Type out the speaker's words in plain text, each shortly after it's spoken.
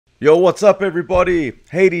Yo, what's up everybody?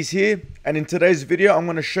 𝗨𝗵 here, and in today's video I'm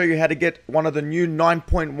going to show you how to get one of the new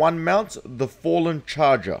 9.1 mounts, the Fallen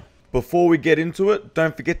Charger. Before we get into it,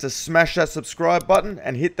 don't forget to smash that subscribe button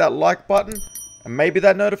and hit that like button and maybe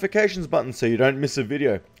that notifications button so you don't miss a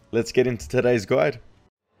video. Let's get into today's guide.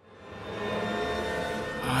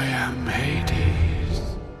 I am Hades.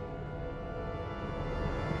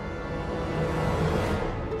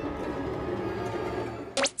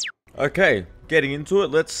 Okay, getting into it,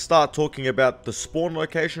 let's start talking about the spawn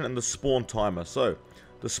location and the spawn timer. So,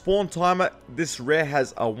 the spawn timer, this rare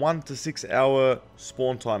has a 1 to 6 hour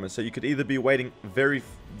spawn timer. So you could either be waiting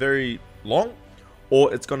very long,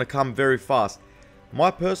 or it's going to come very fast. My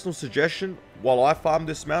personal suggestion, while I farm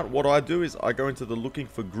this mount, what I do is I go into the looking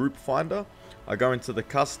for group finder. I go into the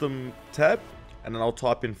custom tab, and then I'll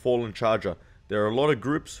type in Fallen Charger. There are a lot of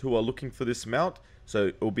groups who are looking for this mount, so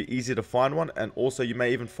it will be easy to find one, and also you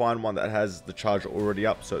may even find one that has the charger already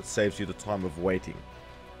up, so it saves you the time of waiting.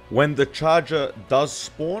 When the charger does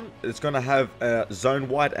spawn, it's going to have a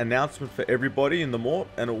zone-wide announcement for everybody in the mall,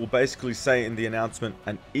 and it will basically say in the announcement,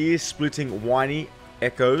 an ear-splitting whiny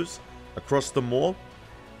echoes across the mall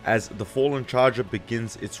as the Fallen Charger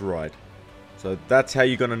begins its ride. So that's how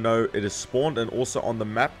you're going to know it is spawned. And also on the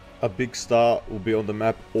map, a big star will be on the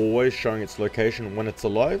map always showing its location when it's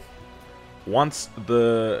alive. Once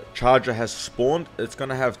the charger has spawned, it's going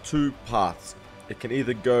to have two paths. It can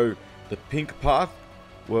either go the pink path,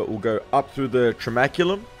 where it will go up through the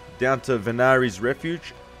𝗟𝗵𝗽𝗶𝗹, down to 𝗦𝗏𝗏𝗏's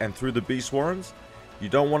refuge, and through the beast warrens. You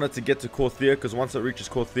don't want it to get to 𝗂𝘂𝗀𝗏, because once it reaches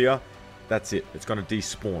𝗂𝘂𝘀𝗏, that's it. It's going to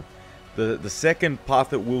despawn. The second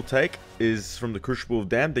path it will take is from the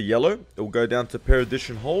𝗟𝗶𝗶𝗹, the yellow. It will go down to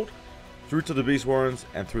𝗏𝗏𝗏 hold, through to the beast warrens,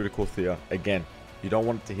 and through to 𝗂𝘂𝘀𝗏. Again, you don't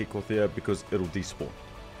want it to hit 𝗂𝘂𝘀𝗏 because it'll despawn.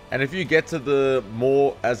 And if you get to the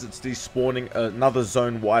mall as it's despawning, another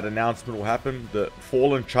zone-wide announcement will happen. The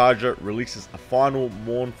Fallen Charger releases a final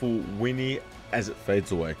mournful whinny as it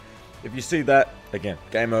fades away. If you see that, again,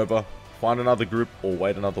 game over. Find another group or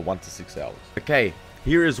wait another 1 to 6 hours. Okay,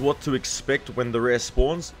 here is what to expect when the rare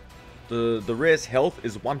spawns. The rare's health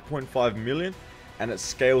is 1.5 million, and it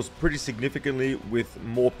scales pretty significantly with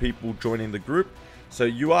more people joining the group. So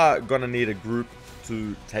you are going to need a group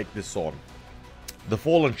to take this on. The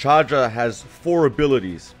Fallen Charger has 4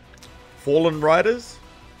 abilities: Fallen Riders,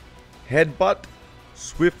 Headbutt,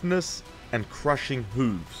 Swiftness, and Crushing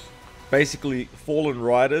Hooves. Basically, Fallen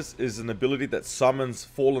Riders is an ability that summons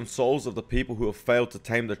fallen souls of the people who have failed to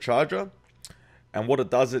tame the charger. And what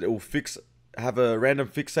it does is it will have a random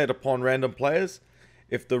fixate upon random players.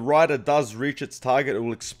 If the rider does reach its target, it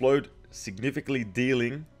will explode, significantly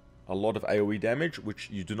dealing a lot of AoE damage,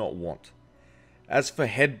 which you do not want. As for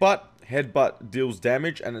Headbutt, Headbutt deals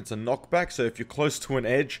damage and it's a knockback, so if you're close to an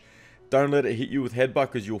edge, don't let it hit you with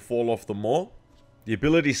Headbutt because you'll fall off the mall. The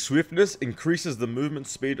ability Swiftness increases the movement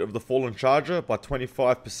speed of the Fallen Charger by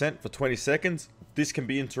 25% for 20 seconds. This can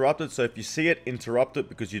be interrupted, so if you see it, interrupt it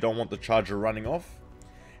because you don't want the charger running off.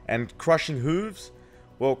 And Crushing Hooves,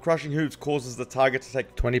 well, Crushing Hooves causes the target to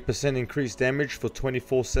take 20% increased damage for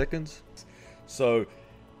 24 seconds. So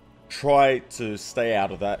try to stay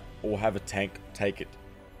out of that or have a tank take it.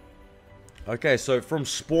 Okay, so from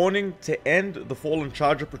spawning to end, the Fallen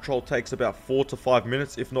Charger patrol takes about 4 to 5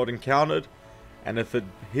 minutes if not encountered. And if it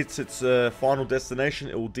hits its final destination,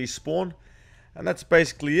 it will despawn. And that's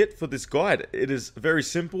basically it for this guide. It is very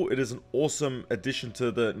simple. It is an awesome addition to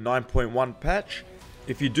the 9.1 patch.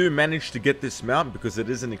 If you do manage to get this mount, because it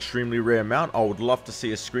is an extremely rare mount, I would love to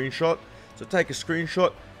see a screenshot. So take a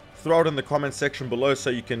screenshot, throw it in the comment section below so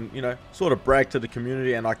you can, you know, sort of brag to the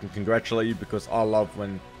community and I can congratulate you, because I love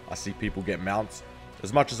when I see people get mounts.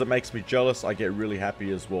 As much as it makes me jealous, I get really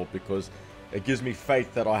happy as well because it gives me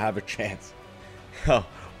faith that I have a chance. With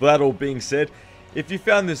that all being said, if you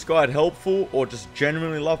found this guide helpful or just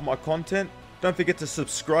genuinely love my content, don't forget to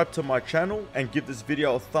subscribe to my channel and give this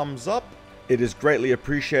video a thumbs up. It is greatly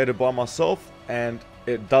appreciated by myself and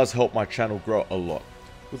it does help my channel grow a lot.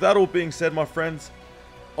 With that all being said, my friends,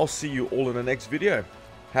 I'll see you all in the next video.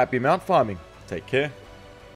 Happy mount farming. Take care.